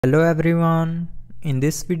Hello everyone, in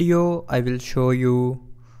this video I will show you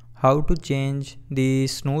how to change the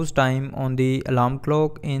snooze time on the alarm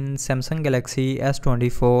clock in Samsung Galaxy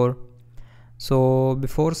S24. So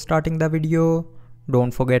before starting the video, don't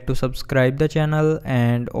forget to subscribe the channel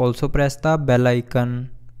and also press the bell icon.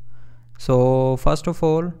 So first of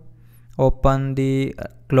all, open the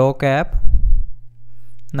clock app.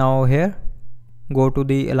 Now here, go to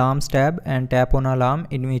the alarms tab and tap on alarm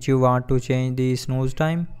in which you want to change the snooze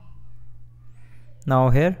time.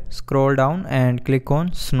 Now here, scroll down and click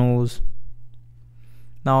on snooze.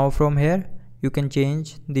 Now from here you can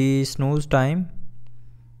change the snooze time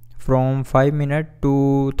from 5 minutes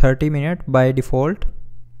to 30 minutes by default,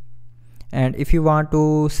 and if you want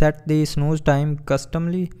to set the snooze time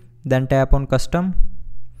customly, then tap on custom,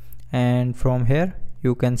 and from here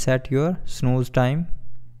you can set your snooze time.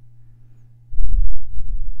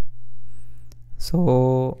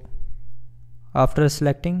 So after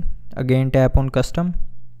selecting, again tap on custom,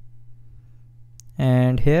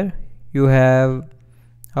 and here you have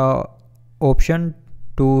a option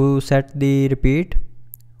to set the repeat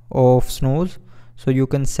of snooze. So you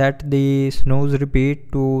can set the snooze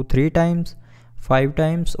repeat to 3 times, 5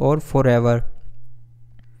 times or forever.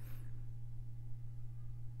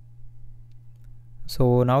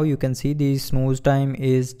 So now you can see the snooze time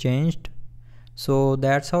is changed. So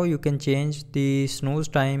that's how you can change the snooze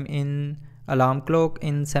time in alarm clock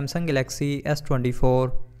in Samsung Galaxy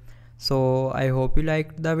S24. So I hope you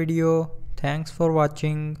liked the video. Thanks for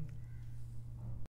watching.